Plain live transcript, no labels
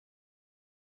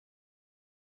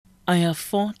I have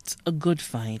fought a good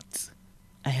fight.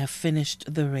 I have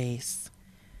finished the race,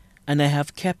 and I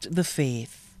have kept the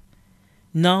faith.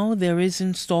 Now there is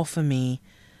in store for me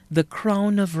the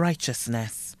crown of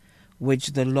righteousness,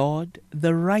 which the Lord,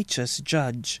 the righteous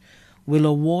judge, will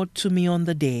award to me on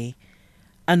the day,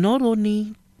 and not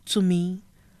only to me,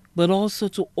 but also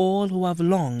to all who have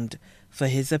longed for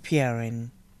his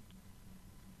appearing.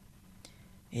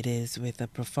 It is with a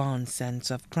profound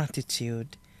sense of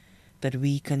gratitude that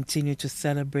we continue to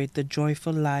celebrate the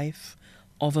joyful life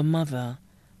of a mother,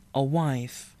 a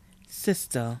wife,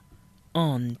 sister,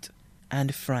 aunt,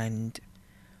 and friend,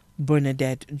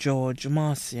 Bernadette George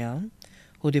Martial,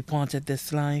 who departed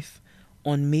this life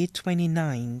on May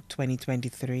 29,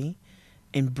 2023,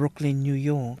 in Brooklyn, New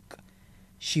York.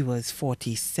 She was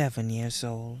 47 years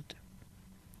old.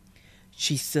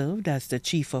 She served as the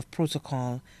Chief of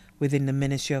Protocol within the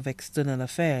Ministry of External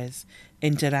Affairs,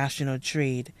 International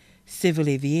Trade, Civil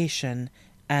Aviation,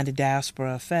 and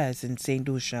Diaspora Affairs in St.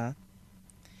 Lucia.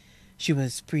 She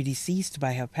was predeceased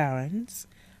by her parents,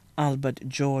 Albert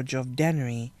George of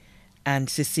Dennery and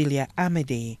Cecilia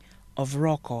Amadei of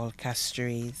Rockall,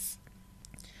 Castries.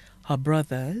 Her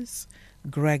brothers,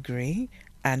 Gregory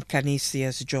and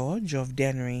Canisius George of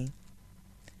Dennery.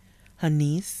 Her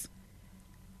niece,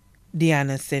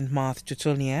 Diana St. Marthe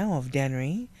Tutonier of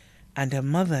Dennery, and her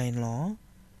mother-in-law,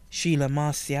 Sheila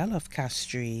Martial of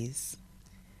Castries.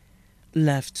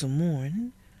 Left to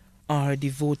mourn are her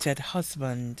devoted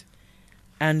husband,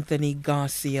 Anthony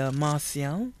Garcia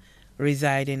Martial,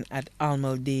 residing at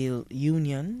Almondale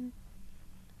Union.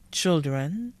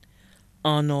 Children,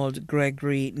 Arnold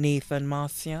Gregory Nathan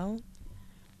Martial,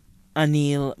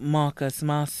 Anil Marcus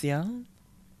Martial,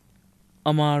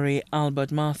 Amari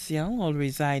Albert Martial, all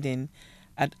residing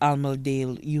at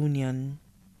Almondale Union.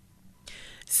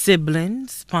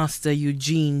 Siblings, Pastor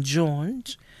Eugene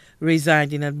George,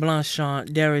 residing at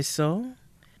Blanchard Deriso,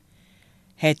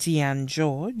 Hetty Ann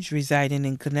George, residing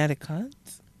in Connecticut,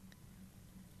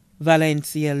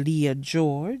 Valencia Leah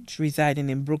George, residing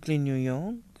in Brooklyn, New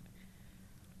York,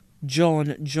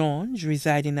 John George,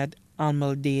 residing at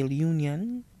Almondale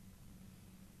Union,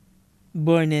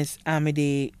 Bernice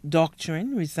Amadei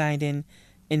Doctrine, residing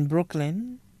in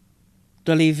Brooklyn,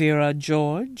 Dolivera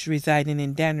George, residing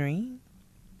in Dennery,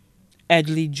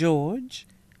 Edley George,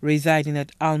 residing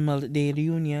at Almondale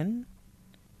Union,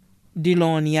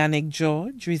 Delon Yannick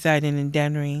George, residing in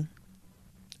Dennery,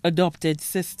 adopted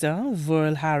sister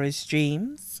Verl Harris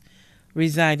James,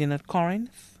 residing at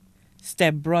Corinth,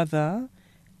 stepbrother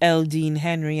Eldine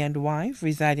Henry and wife,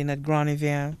 residing at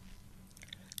Granivier,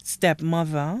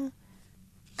 stepmother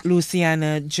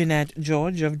Luciana Jeanette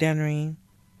George of Dennery,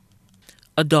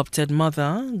 adopted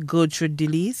mother Gertrude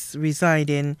DeLise,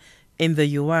 residing in the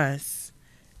U.S.,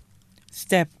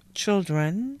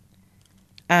 stepchildren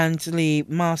Antley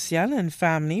Martial and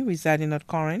family, residing at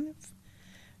Corinth,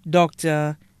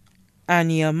 Dr.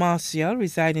 Anya Martial,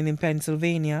 residing in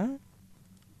Pennsylvania,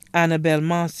 Annabelle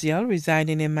Martial,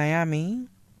 residing in Miami,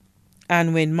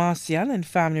 Anwin Martial and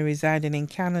family, residing in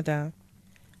Canada,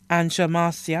 Ansha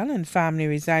Martial and family,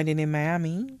 residing in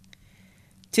Miami,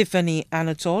 Tiffany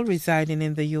Anatole, residing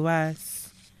in the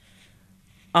U.S.,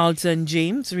 Alton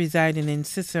James, residing in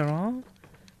Cicero,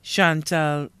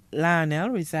 Chantal Lionel,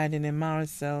 residing in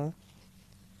Marcel,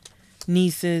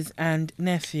 nieces and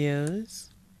nephews,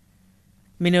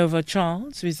 Minerva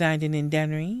Charles, residing in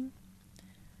Dennery,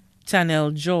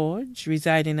 Tanel George,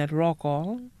 residing at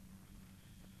Rockall,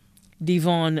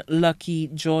 Devon Lucky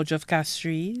George of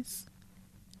Castries,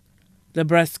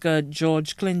 Lebreska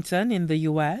George Clinton in the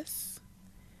U.S.,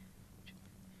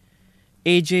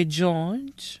 A.J.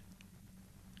 George,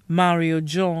 Mario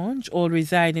George, all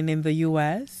residing in the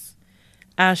U.S.,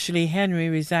 Ashley Henry,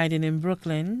 residing in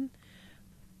Brooklyn,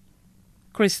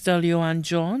 Crystal Johan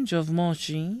George of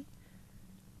Moshi,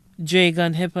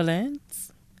 Jagan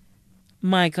Hippolyte,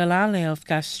 Michael Ale of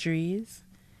Castries,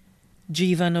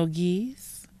 Jivan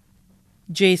O'Geese,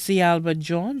 J.C. Albert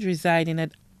George, residing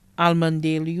at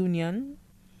Almondale Union,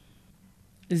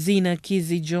 Zena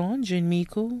Kizzy George in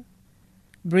Miku,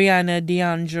 Brianna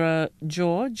Deandra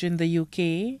George in the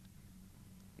UK,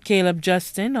 Caleb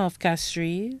Justin of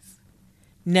Castries,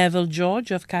 Neville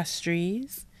George of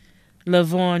Castries,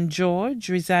 Lavon George,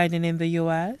 residing in the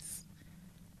U.S.,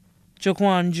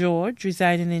 Jaquan George,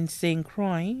 residing in St.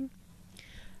 Croix,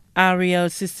 Ariel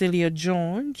Cecilia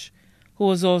George, who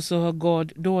was also her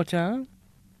goddaughter,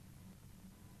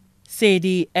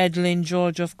 Sadie Edlin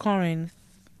George of Corinth,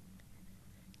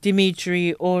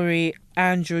 Dimitri Ori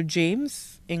Andrew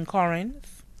James in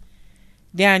Corinth,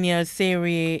 Daniel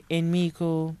Serie in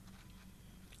Miku,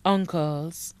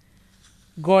 uncles,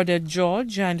 Bernadette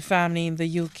George and family in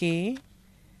the UK,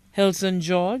 Hilton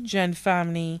George and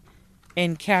family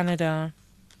in Canada,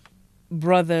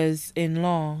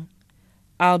 brothers-in-law,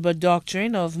 Albert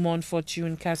Doctrine of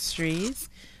Montfortune Castries,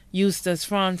 Eustace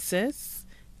Francis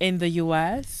in the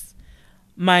U.S.,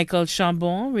 Michael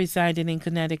Chambon residing in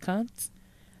Connecticut,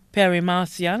 Perry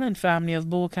Martial and family of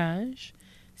Bocage,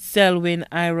 Selwyn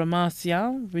Ira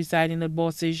Martial residing at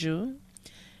Beauséjour,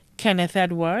 Kenneth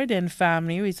Edward and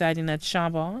family residing at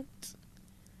Chabot,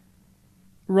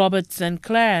 Robert St.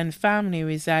 Clair and family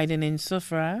residing in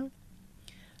Soufrière,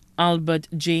 Albert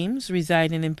James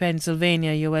residing in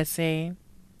Pennsylvania, USA,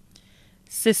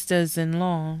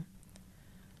 sisters-in-law,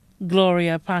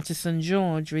 Gloria Patterson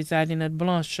George residing at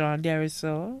Blanchard,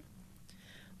 Derisol,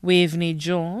 Waveney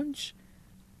George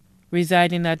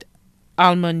residing at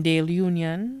Almondale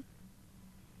Union,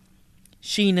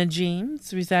 Sheena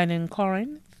James residing in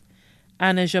Corinth,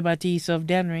 Anna Jean-Baptiste of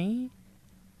Dennery,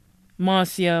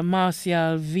 Marcia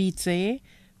Martial Vite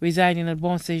residing at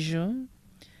Beauséjour,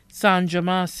 Sandra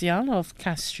Martial of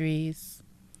Castries,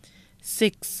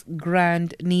 6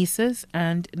 grand-nieces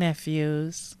and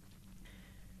nephews.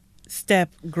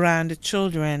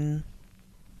 Step-grandchildren: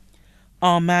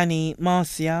 Armani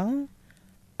Martial,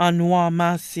 Anwar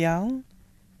Martial,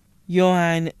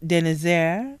 Johan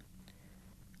Denizer,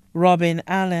 Robin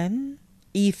Allen,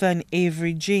 Ethan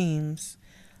Avery James,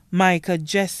 Micah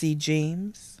Jesse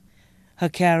James, her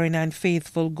caring and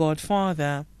faithful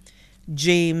godfather,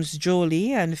 James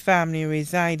Jolie and family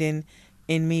residing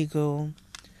in Migo.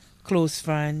 Close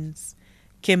friends: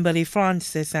 Kimberly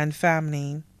Francis and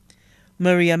family,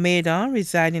 Maria Maida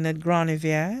residing at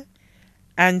Granivier,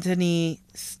 Anthony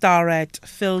Starrett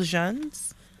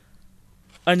Filjans,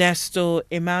 Ernesto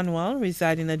Emmanuel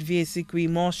residing at Vieux-Sequi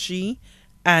Monchy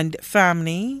and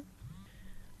family,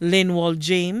 Linwald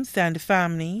James and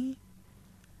family,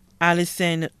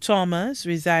 Alison Thomas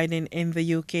residing in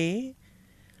the UK,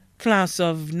 class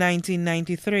of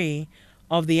 1993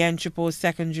 of the Entrepot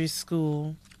Secondary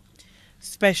School.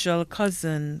 Special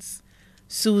cousins: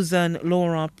 Susan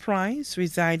Laura Price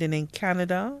residing in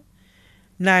Canada,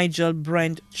 Nigel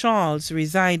Brent Charles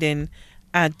residing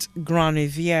at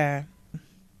Granivier.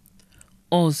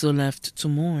 Also left to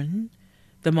mourn: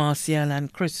 the Martial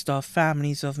and Christophe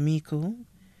families of Mico,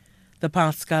 the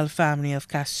Pascal family of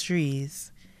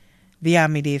Castries, the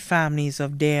Amide families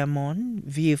of Diamond,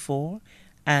 Vieux-Fort,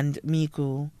 and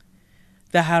Mico,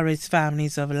 the Harris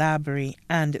families of Labrie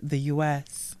and the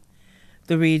U.S.,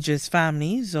 the Regis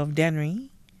families of Dennery,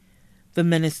 the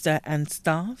minister and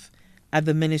staff at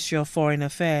the Ministry of Foreign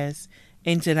Affairs,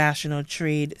 International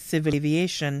Trade, Civil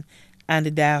Aviation,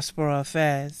 and Diaspora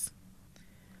Affairs.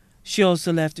 She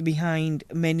also left behind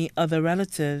many other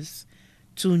relatives,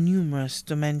 too numerous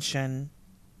to mention.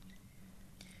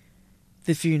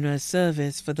 The funeral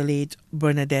service for the late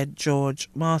Bernadette George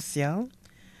Martial,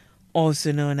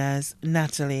 also known as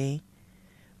Natalie,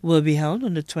 will be held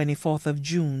on the 24th of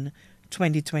June,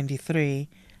 2023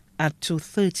 at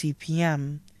 2:30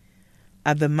 p.m.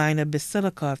 at the Minor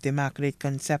Basilica of the Immaculate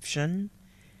Conception,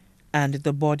 and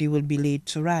the body will be laid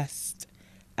to rest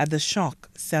at the Choc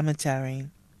Cemetery.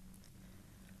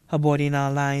 Her body now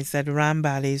lies at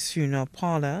Rambally's Funeral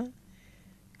Parlor,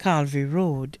 Calvary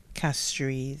Road,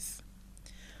 Castries.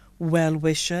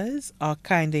 Well-wishers are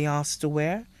kindly asked to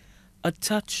wear a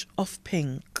touch of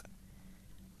pink.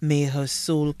 May her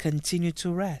soul continue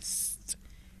to rest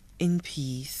in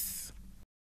peace.